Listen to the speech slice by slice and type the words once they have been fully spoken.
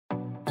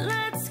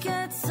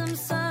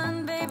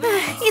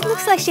it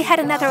looks like she had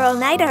another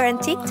all-nighter on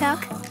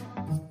TikTok.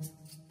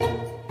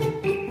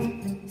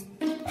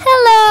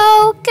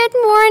 Hello, good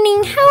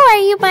morning. How are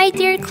you, my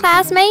dear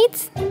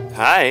classmates?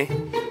 Hi.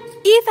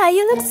 Eva,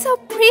 you look so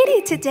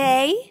pretty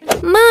today.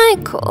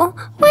 Michael,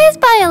 why is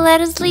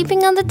Violetta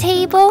sleeping on the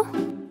table?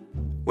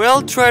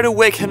 Well, try to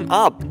wake him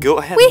up. Go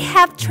ahead. We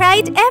have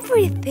tried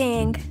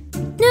everything.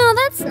 No,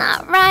 that's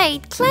not right.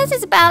 Class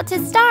is about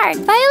to start.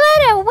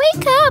 Violetta,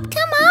 wake up.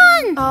 Come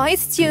on. Oh,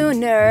 it's you,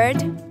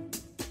 nerd.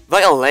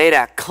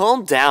 Violetta,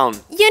 calm down.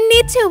 You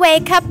need to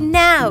wake up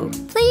now.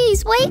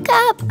 Please, wake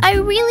up. I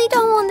really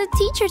don't want the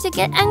teacher to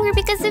get angry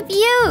because of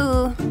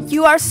you.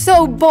 You are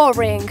so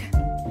boring.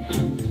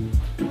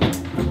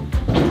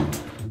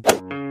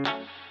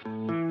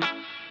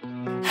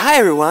 Hi,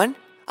 everyone.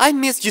 I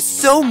missed you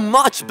so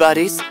much,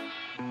 buddies.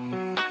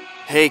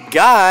 Hey,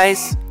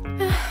 guys.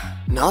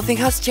 Nothing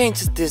has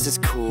changed. This is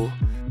cool.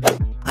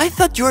 I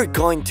thought you were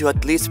going to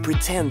at least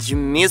pretend you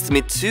missed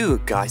me too,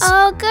 guys.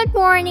 Oh, good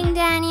morning,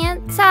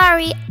 Daniel.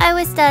 Sorry, I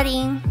was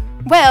studying.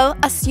 Well,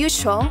 as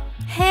usual.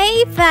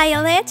 Hey,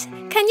 Violet.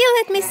 Can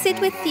you let me sit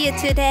with you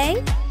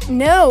today?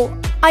 No,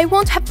 I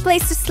won't have a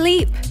place to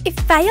sleep. If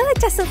Violet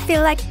doesn't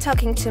feel like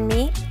talking to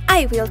me,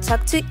 I will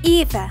talk to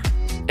Eva.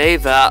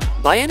 Ava,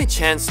 by any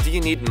chance, do you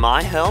need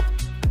my help?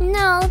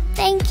 No,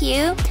 thank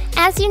you.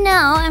 As you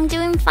know, I'm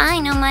doing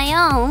fine on my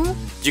own.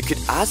 You could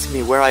ask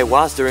me where I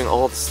was during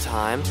all this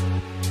time.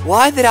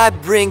 Why did I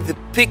bring the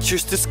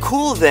pictures to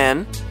school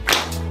then?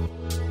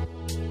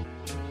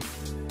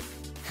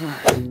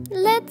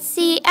 Let's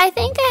see, I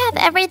think I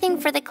have everything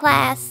for the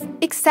class.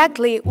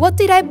 Exactly. What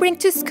did I bring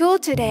to school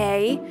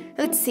today?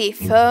 Let's see,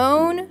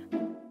 phone,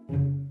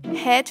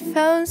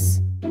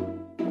 headphones,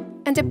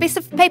 and a piece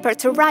of paper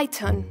to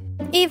write on.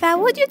 Eva,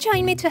 would you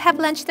join me to have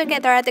lunch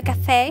together at the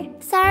cafe?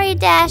 Sorry,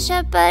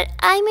 Dasha, but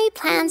I made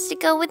plans to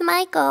go with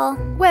Michael.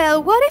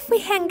 Well, what if we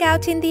hang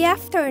out in the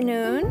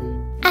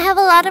afternoon? I have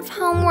a lot of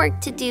homework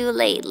to do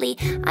lately.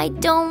 I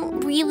don't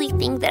really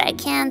think that I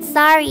can,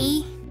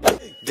 sorry.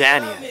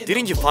 Daniel,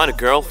 didn't you find a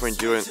girlfriend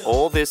during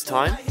all this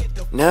time?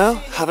 No,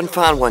 haven't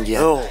found one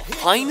yet. Oh,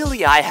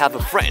 finally I have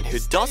a friend who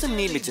doesn't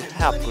need me to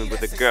help him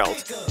with the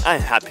girls. I'm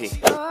happy.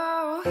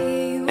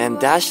 And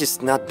Dash is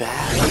not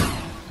bad.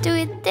 Do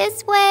it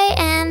this way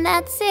and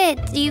that's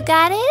it. You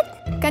got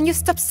it? Can you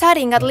stop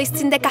studying at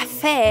least in the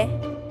cafe?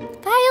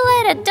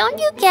 Violetta, don't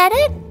you get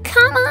it?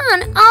 Come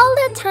on, all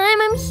the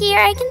time I'm here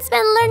I can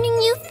spend learning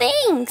new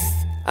things.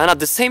 And at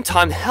the same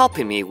time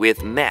helping me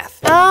with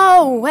math.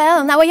 Oh,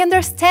 well, now I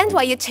understand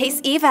why you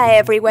chase Eva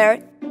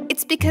everywhere.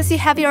 It's because you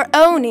have your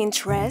own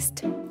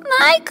interest.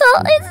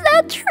 Michael, is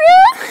that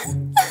true?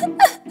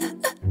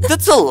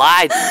 That's a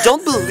lie.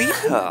 Don't believe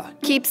her.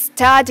 Keep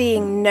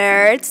studying,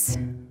 nerds.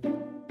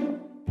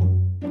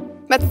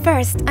 But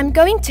first, I'm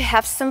going to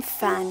have some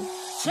fun.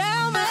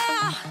 Tell me,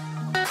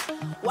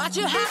 why'd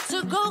you have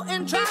to go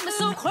and drive me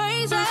so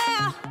crazy?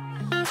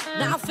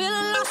 Now I'm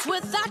feeling lost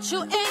without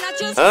you and I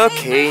just...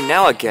 Okay,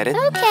 now I get it.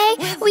 Okay,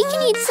 we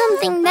can eat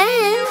something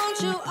then.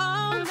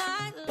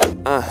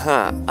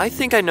 Uh-huh, I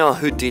think I know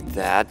who did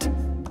that.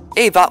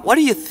 Ava, what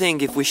do you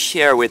think if we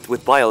share it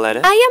with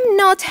Violetta? I am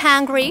not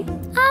hungry.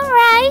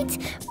 Alright,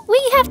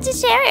 we have to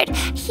share it.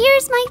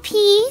 Here's my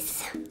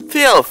piece.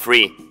 Feel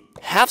free.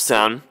 Have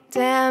some.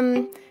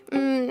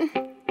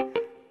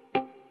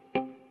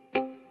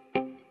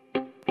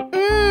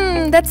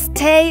 That's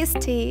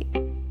tasty.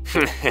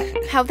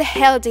 How the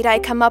hell did I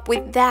come up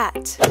with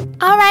that?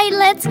 Alright,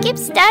 let's keep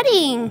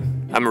studying.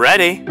 I'm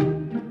ready.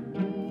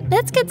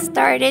 Let's get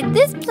started.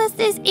 This plus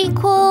this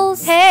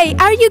equals... Hey,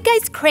 are you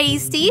guys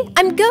crazy?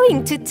 I'm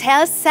going to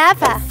tell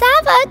Sava.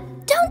 Sava,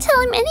 don't tell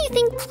him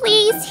anything,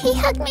 please. He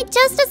hugged me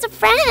just as a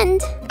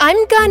friend.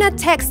 I'm gonna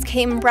text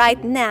him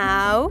right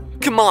now.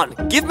 Come on,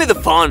 give me the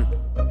phone.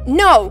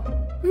 No.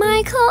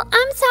 Michael,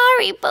 I'm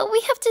sorry, but we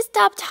have to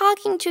stop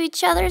talking to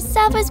each other.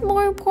 Sava's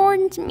more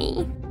important to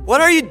me. What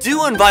are you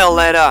doing,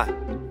 Violetta?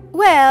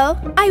 Well,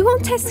 I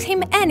won't text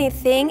him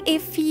anything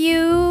if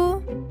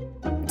you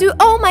do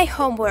all my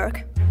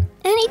homework.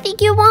 Anything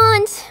you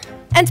want.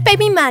 And pay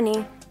me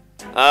money.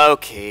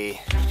 Okay.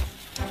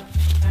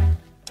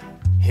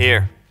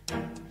 Here.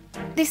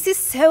 This is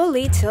so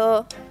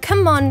little.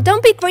 Come on,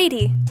 don't be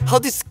greedy. How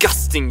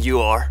disgusting you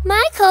are.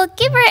 Michael,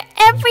 give her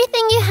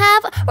everything you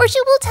have or she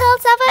will tell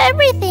Sava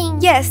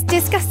everything. Yes,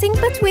 disgusting,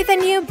 but with a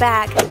new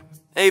bag.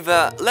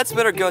 Ava, let's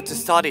better go to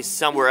study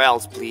somewhere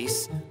else,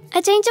 please.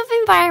 A change of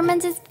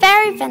environment is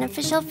very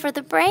beneficial for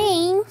the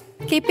brain.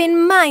 Keep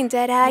in mind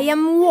that I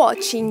am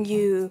watching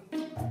you.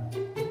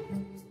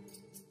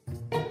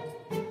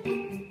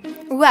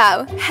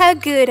 Wow, how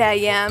good I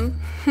am.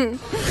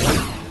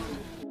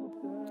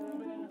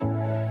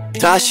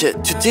 Dasha,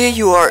 today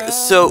you are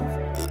so...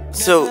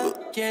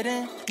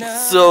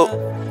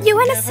 You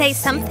wanna say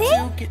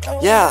something?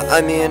 Yeah,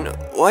 I mean,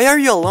 why are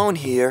you alone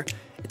here?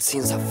 It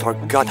seems I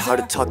forgot how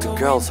to talk to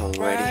girls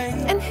already.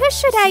 And who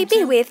should I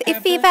be with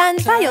if Eva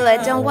and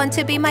Violet don't want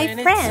to be my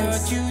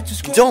friends?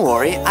 Don't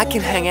worry, I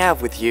can hang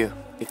out with you,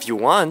 if you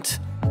want.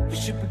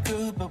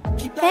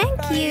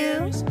 Thank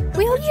you.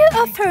 Will you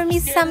offer me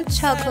some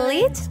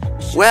chocolate?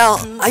 Well,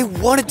 I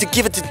wanted to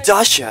give it to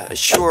Dasha.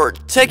 Sure,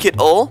 take it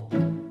all.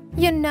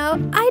 You know,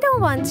 I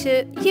don't want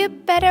to. You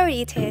better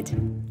eat it.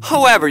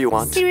 However you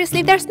want.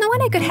 Seriously, there's no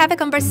one I could have a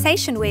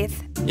conversation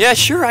with. Yeah,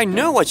 sure, I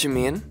know what you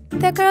mean.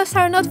 The girls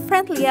are not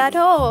friendly at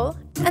all.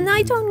 And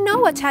I don't know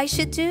what I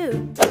should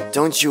do.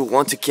 Don't you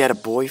want to get a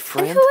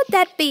boyfriend? And who would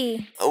that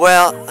be?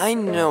 Well, I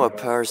know a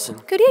person.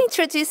 Could you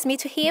introduce me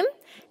to him?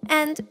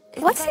 And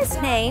what's his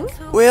name?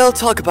 We'll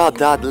talk about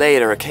that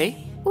later, okay?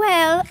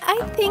 Well,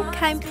 I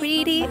think I'm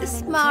pretty,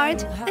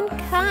 smart, and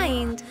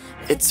kind.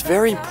 It's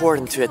very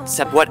important to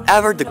accept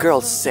whatever the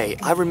girls say.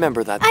 I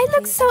remember that. I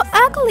look so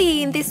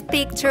ugly in this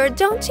picture,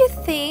 don't you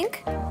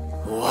think?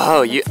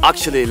 Wow, you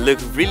actually look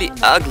really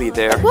ugly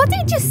there. What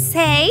did you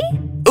say?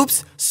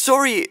 Oops,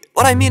 sorry.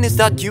 What I mean is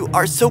that you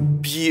are so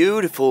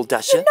beautiful,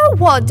 Dasha. You know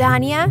what,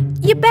 Dania?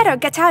 You better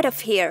get out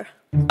of here.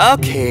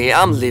 Okay,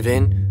 I'm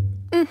leaving.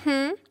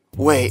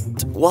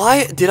 Wait,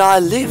 why did I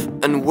leave?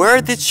 And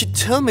where did she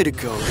tell me to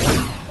go?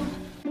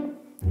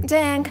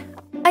 Dang,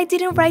 I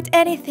didn't write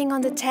anything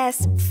on the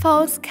test.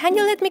 Folks, can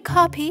you let me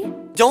copy?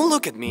 Don't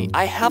look at me.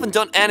 I haven't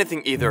done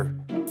anything either.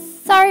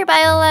 Sorry,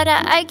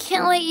 Violetta, I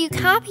can't let you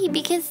copy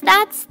because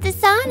that's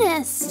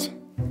dishonest.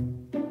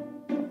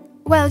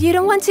 Well, you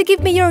don't want to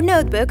give me your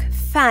notebook?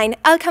 Fine,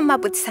 I'll come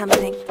up with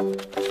something.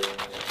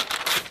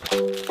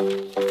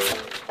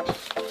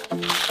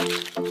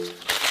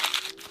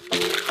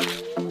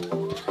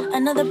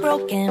 Another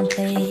broken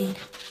plate,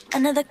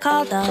 another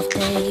called off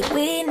date.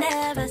 We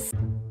never.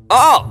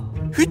 Oh,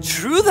 who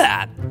drew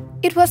that?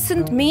 It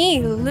wasn't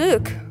me,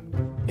 look.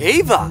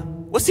 Ava,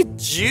 was it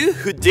you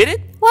who did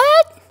it?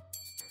 What?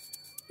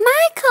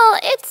 Michael,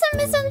 it's a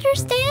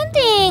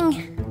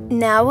misunderstanding.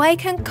 Now I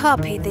can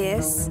copy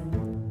this.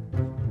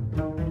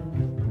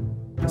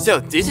 So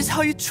this is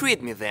how you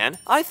treat me then?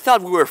 I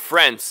thought we were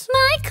friends.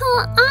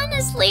 Michael,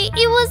 honestly,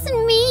 it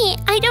wasn't me.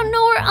 I don't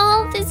know where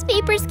all these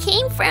papers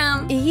came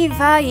from.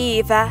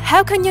 Eva,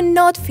 how can you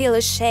not feel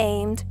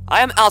ashamed?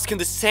 I am asking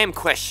the same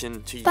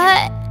question to you.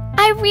 But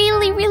I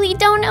really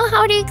don't know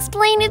how to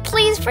explain it.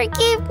 Please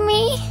forgive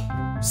me.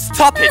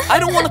 Stop it! I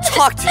don't want to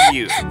talk to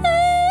you.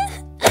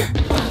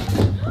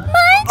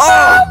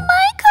 Michael!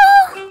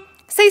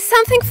 Say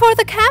something for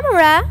the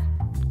camera.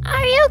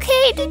 Are you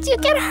okay? Did you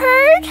get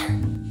hurt?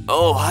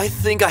 Oh, I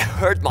think I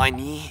hurt my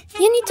knee.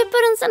 You need to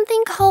put on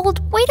something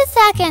cold. Wait a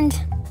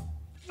second.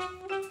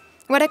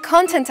 What a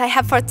content I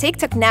have for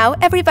TikTok now.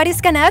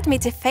 Everybody's gonna add me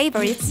to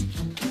favorites.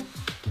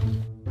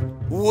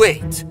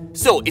 Wait,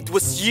 so it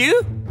was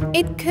you?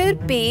 It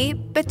could be,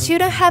 but you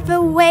don't have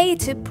a way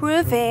to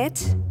prove it.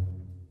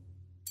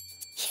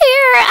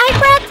 Here, I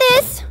brought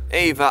this.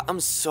 Ava, I'm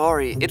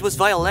sorry. It was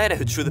Violetta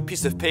who threw the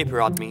piece of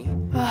paper at me.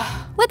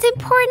 What's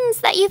important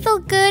is that you feel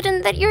good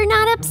and that you're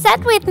not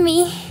upset with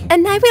me.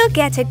 And I will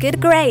get a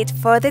good grade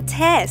for the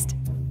test.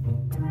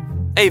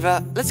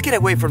 Ava, let's get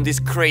away from this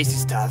crazy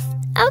stuff.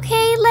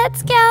 Okay,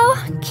 let's go.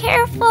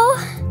 Careful.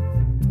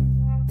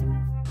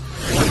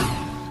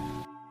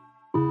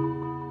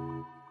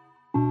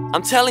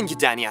 I'm telling you,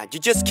 Dania,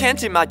 you just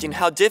can't imagine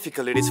how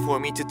difficult it is for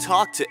me to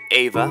talk to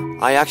Ava.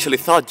 I actually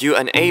thought you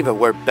and Ava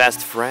were best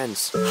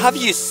friends. Have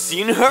you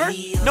seen her?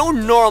 No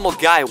normal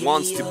guy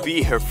wants to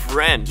be her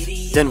friend.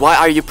 Then why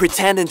are you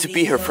pretending to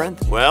be her friend?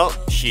 Well,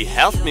 she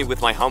helped me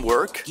with my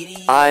homework.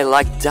 I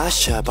like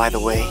Dasha, by the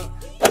way.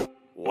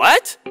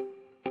 What?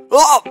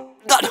 Oh,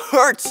 that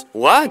hurts!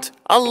 What?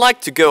 I'd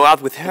like to go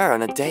out with her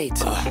on a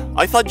date.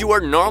 I thought you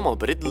were normal,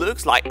 but it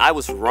looks like I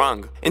was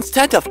wrong.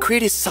 Instead of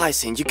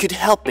criticizing, you could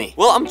help me.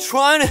 Well, I'm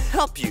trying to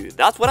help you.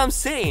 That's what I'm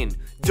saying.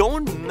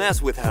 Don't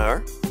mess with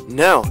her.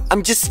 No,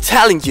 I'm just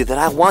telling you that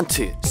I want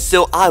to.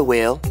 So I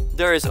will.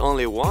 There is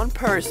only one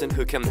person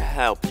who can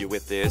help you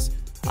with this.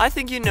 I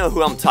think you know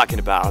who I'm talking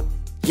about.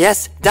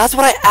 Yes, that's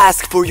what I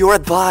asked for your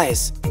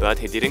advice. But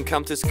he didn't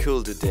come to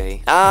school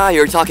today. Ah,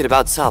 you're talking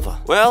about Sava.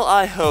 Well,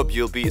 I hope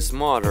you'll be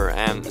smarter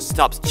and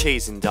stop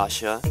chasing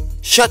Dasha.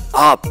 Shut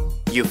up,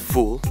 you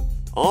fool.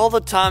 All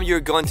the time you're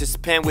going to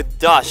spend with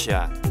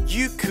Dasha,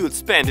 you could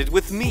spend it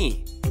with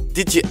me.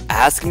 Did you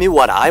ask me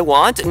what I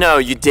want? No,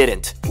 you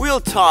didn't.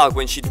 We'll talk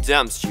when she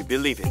dumps you,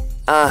 believe it.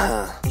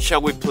 Uh-huh.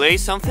 Shall we play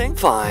something?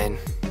 Fine.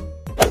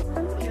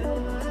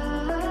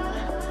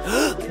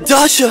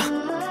 Dasha!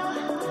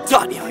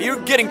 Dania,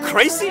 you're getting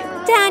crazy?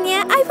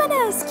 Dania, I wanna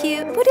ask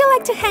you, would you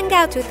like to hang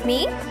out with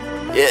me?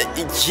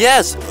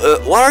 Yes,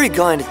 what are you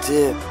going to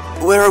do?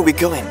 Where are we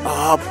going?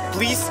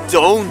 Please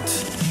don't.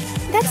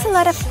 That's a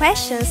lot of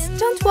questions.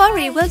 Don't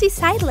worry, we'll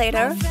decide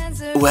later.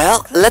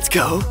 Well, let's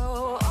go.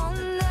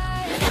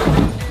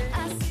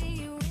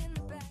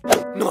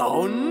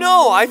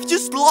 No, I've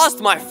just lost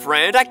my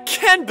friend. I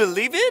can't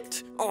believe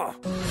it. Oh.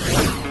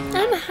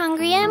 I'm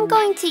hungry. I'm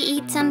going to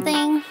eat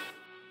something.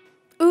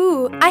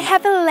 Ooh, I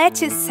have a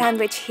lettuce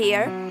sandwich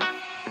here.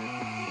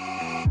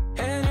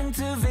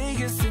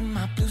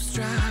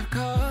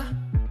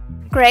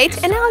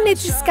 Great, and I'll need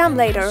this gum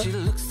later.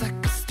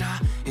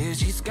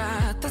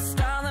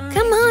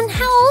 Come on,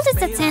 how old is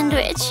that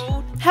sandwich?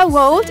 How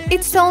old?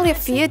 It's only a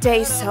few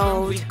days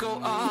old.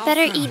 You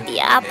better eat the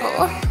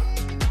apple.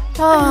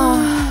 Oh,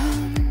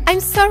 I'm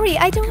sorry,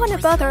 I don't want to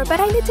bother, but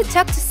I need to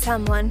talk to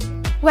someone.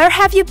 Where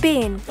have you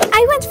been?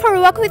 I went for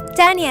a walk with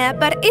Dania,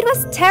 but it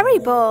was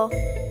terrible.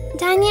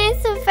 Dania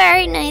is a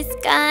very nice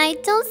guy.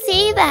 Don't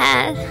say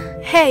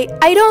that. Hey,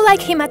 I don't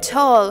like him at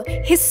all.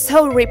 He's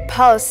so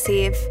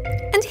repulsive.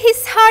 And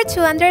he's hard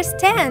to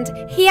understand.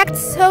 He acts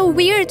so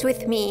weird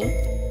with me.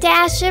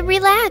 Dasha,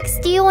 relax.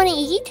 Do you want to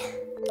eat?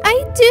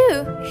 I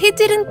do. He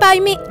didn't buy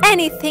me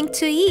anything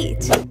to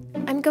eat.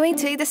 I'm going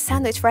to eat the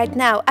sandwich right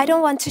now. I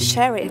don't want to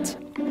share it.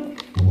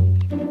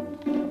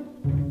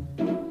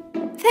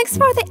 Thanks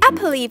for the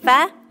apple,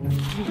 Eva.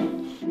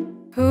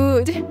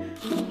 Good.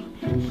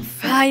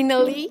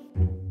 Finally.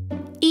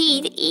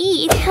 Eat,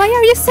 eat. Why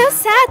are you so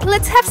sad?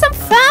 Let's have some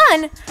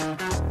fun.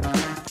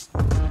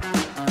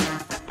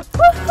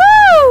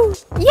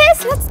 Woohoo!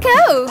 Yes, let's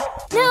go.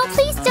 No,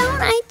 please don't.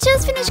 I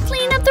just finished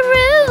cleaning up the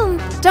room.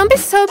 Don't be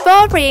so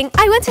boring.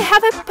 I want to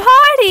have a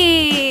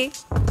party.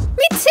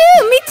 Me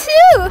too, me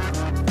too.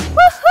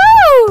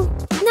 Woohoo!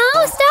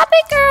 No, stop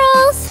it,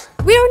 girls.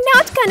 We're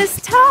not gonna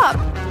stop.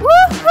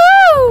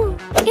 Woohoo!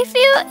 If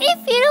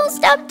you don't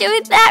stop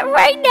doing that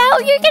right now,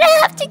 you're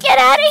gonna have to get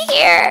out of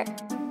here.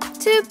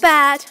 Too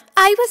bad.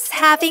 I was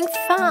having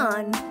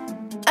fun.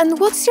 And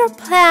what's your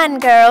plan,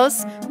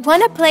 girls?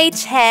 Wanna play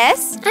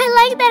chess? I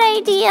like that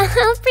idea.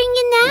 I'll bring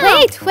you now.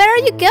 Wait, where are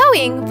you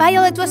going?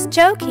 Violet was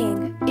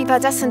joking. Eva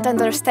doesn't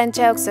understand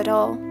jokes at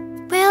all.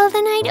 Well,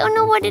 then I don't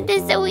know what it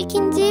is that we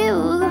can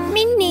do.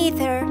 Me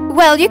neither.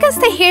 Well, you can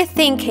stay here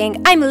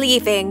thinking. I'm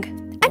leaving.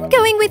 I'm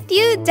going with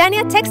you.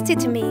 Dania texted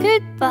to me.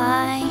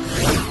 Goodbye.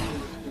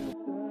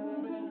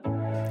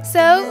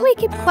 So, we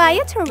keep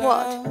quiet or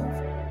what?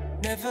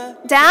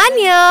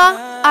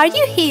 Dania, are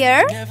you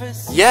here?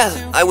 Yeah,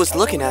 I was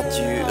looking at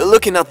you,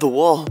 looking at the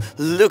wall.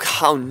 Look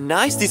how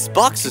nice these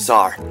boxes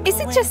are. Is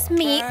it just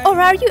me, or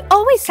are you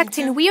always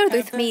acting weird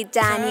with me,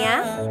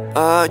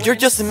 Dania? You're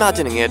just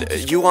imagining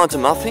it. You want a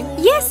muffin?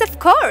 Yes, of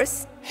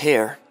course.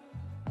 Here.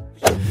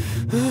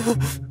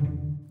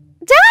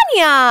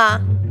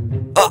 Dania!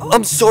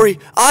 I'm sorry.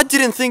 I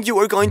didn't think you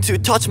were going to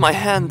touch my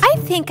hand. I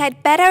think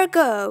I'd better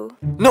go.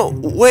 No,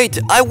 wait.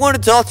 I want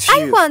to talk to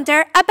you. I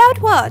wonder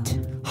about what?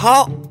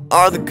 How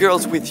are the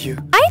girls with you?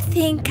 I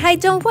think I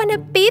don't want to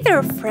be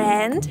their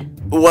friend.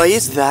 Why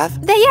is that?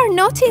 They are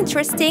not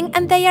interesting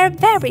and they are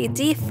very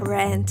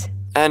different.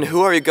 And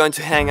who are you going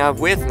to hang out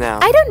with now?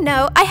 I don't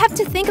know. I have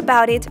to think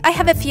about it. I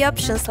have a few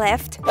options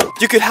left.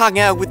 You could hang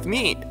out with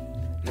me.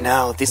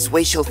 No, this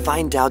way she'll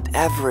find out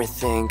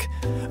everything.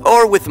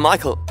 Or with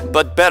Michael,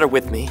 but better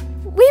with me.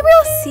 We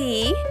will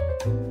see.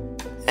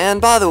 And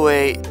by the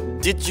way,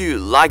 did you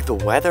like the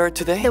weather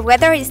today? The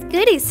weather is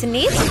good, isn't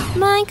it?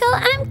 Michael,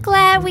 I'm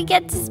glad we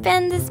get to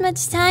spend this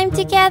much time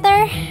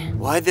together.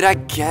 Why did I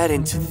get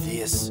into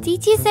this?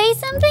 Did you say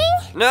something?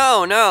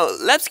 No,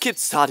 let's keep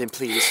starting,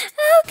 please.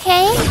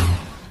 Okay.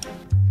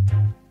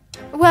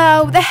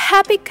 Wow, the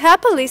happy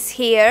couple is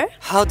here.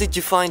 How did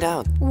you find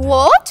out?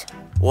 What?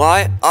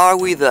 Why are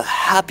we the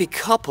happy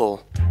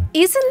couple?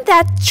 Isn't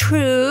that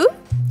true?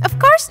 Of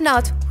course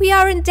not. We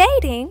aren't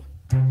dating.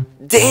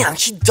 Damn,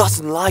 she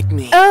doesn't like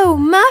me. Oh,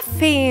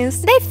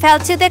 muffins! They fell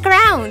to the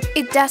ground.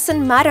 It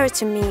doesn't matter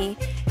to me.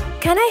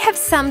 Can I have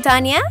some,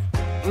 Dania?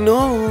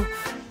 No.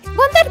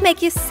 Won't that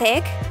make you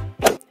sick?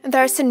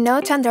 There's a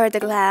note under the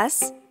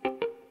glass.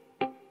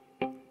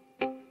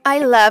 I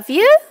love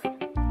you?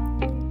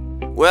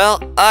 Well,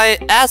 I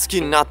asked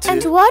you not to.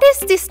 And what is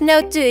this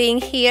note doing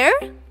here?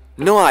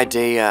 No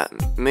idea.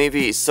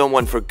 Maybe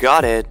someone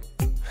forgot it.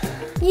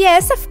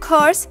 Yes, of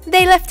course.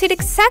 They left it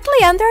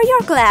exactly under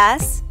your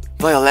glass.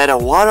 Violetta,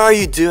 what are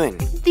you doing?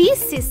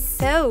 This is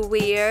so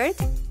weird.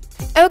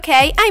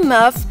 Okay, I'm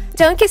off.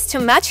 Don't kiss too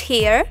much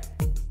here.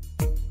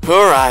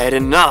 Alright,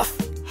 enough.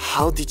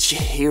 How did she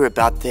hear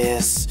about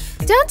this?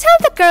 Don't tell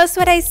the girls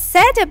what I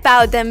said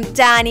about them,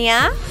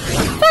 Dania.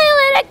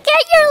 Violetta,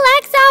 get your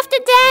legs off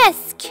the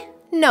desk.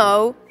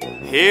 No.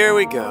 Here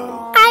we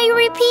go. I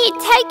repeat,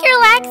 take your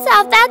legs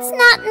off. That's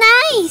not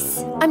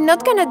nice. I'm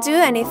not gonna do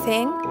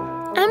anything.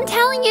 I'm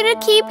telling you to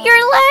keep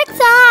your legs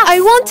off.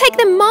 I won't take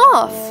them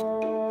off.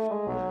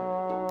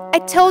 I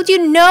told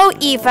you no,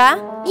 Eva.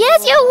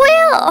 Yes, you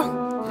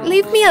will.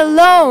 Leave me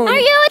alone. Are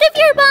you out of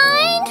your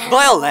mind?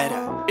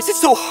 Violetta, is it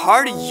so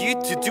hard on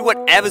you to do what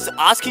Eva's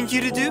asking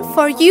you to do?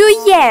 For you,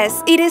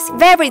 yes, it is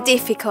very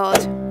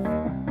difficult.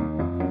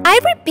 I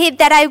repeat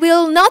that I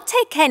will not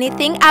take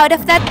anything out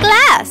of that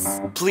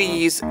glass.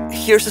 Please,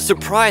 here's a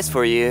surprise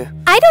for you.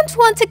 I don't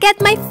want to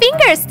get my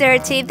fingers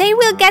dirty. They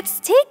will get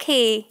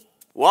sticky.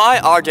 Why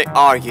are they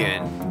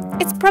arguing?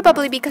 It's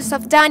probably because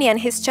of Danny and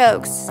his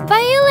jokes.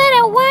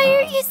 Violetta, why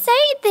are you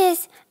saying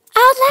this?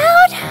 Out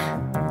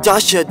loud?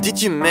 Dasha,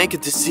 did you make a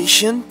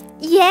decision?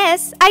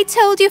 Yes, I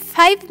told you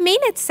 5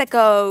 minutes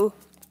ago.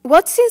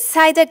 What's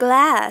inside the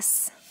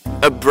glass?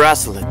 A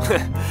bracelet.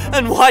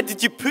 And why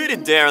did you put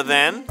it there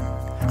then?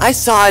 I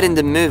saw it in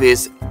the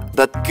movies,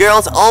 but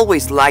girls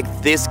always like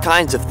these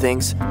kinds of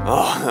things.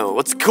 Oh,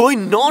 what's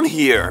going on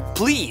here?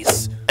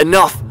 Please.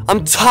 Enough,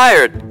 I'm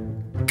tired.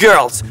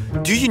 Girls,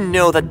 do you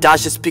know that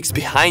Dasha speaks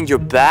behind your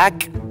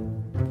back?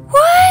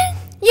 What?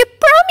 You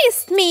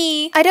promised me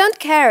me. I don't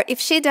care. If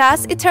she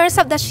does, it turns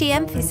out that she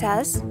envies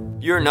us.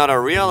 You're not a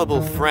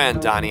reliable friend,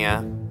 Dania.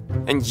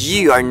 And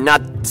you are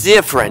not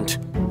different.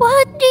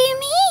 What do you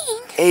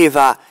mean?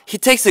 Ava, he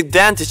takes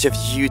advantage of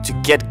you to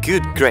get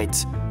good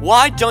grades.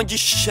 Why don't you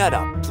shut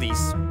up,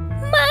 please?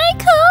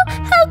 Michael,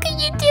 how can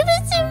you do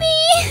this to me?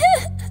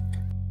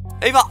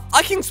 Ava,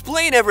 I can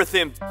explain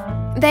everything.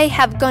 They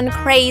have gone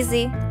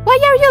crazy. Why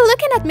are you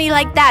looking at me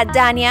like that,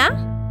 Dania?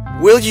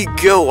 Will you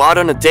go out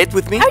on a date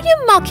with me? Are you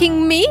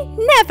mocking me?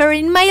 Never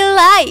in my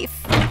life.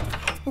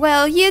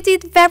 Well, you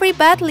did very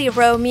badly,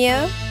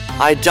 Romeo.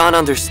 I don't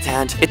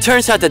understand. It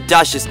turns out that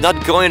Dash is not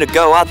going to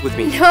go out with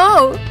me.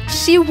 No,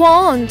 she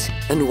won't.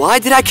 And why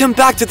did I come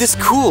back to this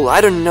school?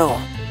 I don't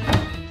know.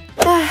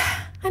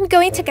 I'm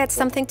going to get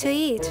something to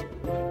eat.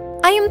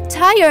 I am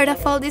tired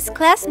of all these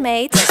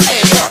classmates.